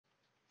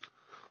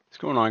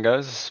Going on,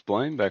 guys? This is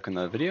Blaine back in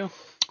the video.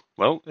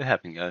 Well, it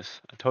happened,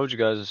 guys. I told you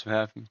guys this would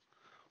happen.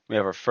 We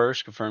have our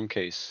first confirmed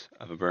case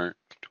of a burnt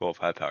 12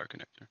 high power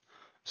connector.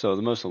 So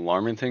the most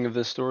alarming thing of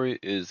this story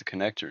is the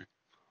connector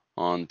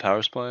on the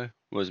power supply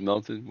was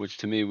melted, which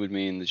to me would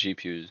mean the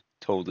GPU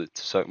told it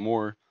to suck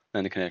more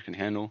than the connector can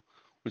handle,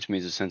 which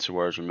means the sensor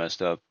wires were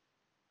messed up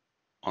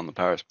on the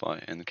power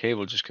supply, and the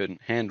cable just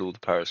couldn't handle the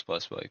power supply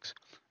spikes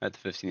that the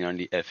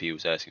 1590 FE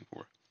was asking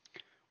for.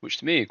 Which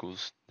to me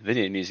equals the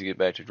video needs to get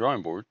back to the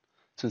drawing board,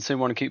 since they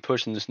want to keep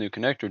pushing this new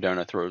connector down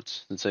our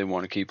throats, since they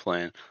want to keep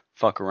playing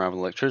fuck around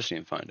with electricity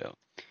and find out.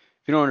 If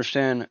you don't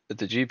understand that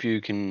the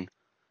GPU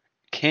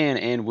can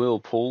and will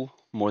pull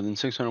more than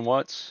 600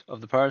 watts of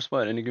the power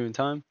supply at any given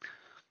time,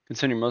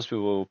 considering most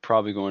people are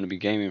probably going to be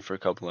gaming for a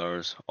couple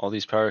hours, all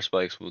these power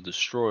spikes will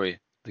destroy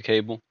the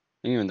cable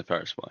and even the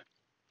power supply.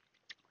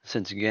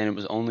 Since again it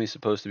was only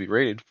supposed to be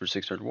rated for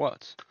 600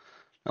 watts.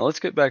 Now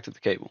let's get back to the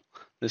cable.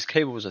 This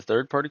cable was a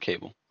third-party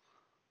cable,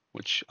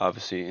 which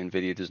obviously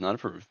NVIDIA does not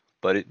approve,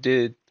 but it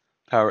did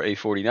power a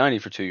 4090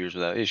 for 2 years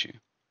without issue.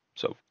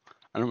 So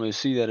I don't really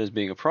see that as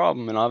being a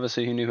problem, and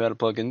obviously he knew how to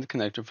plug in the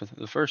connector for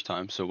the first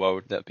time, so why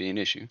would that be an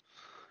issue?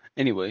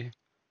 Anyway,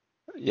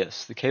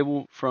 yes, the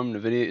cable from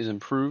NVIDIA is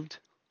improved,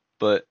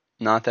 but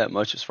not that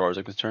much as far as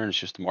I'm concerned. It's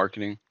just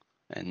marketing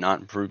and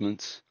not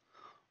improvements.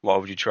 Why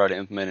would you try to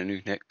implement a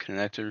new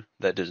connector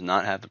that does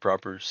not have the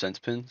proper sense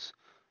pins,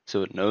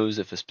 so it knows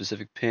if a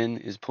specific pin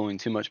is pulling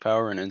too much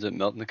power and ends up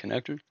melting the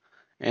connector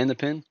and the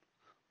pin?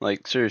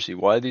 Like, seriously,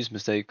 why these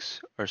mistakes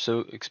are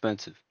so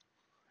expensive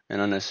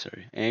and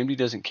unnecessary? AMD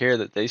doesn't care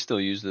that they still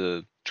use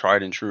the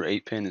tried and true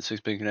 8-pin and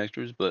 6-pin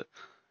connectors, but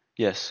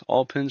yes,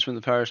 all pins from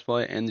the power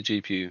supply and the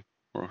GPU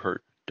were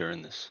hurt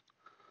during this.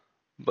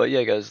 But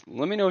yeah, guys,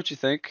 let me know what you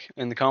think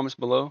in the comments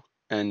below,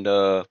 and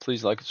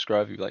please like and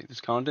subscribe if you like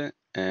this content,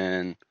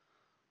 and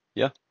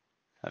yeah,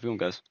 have a good one,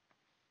 guys.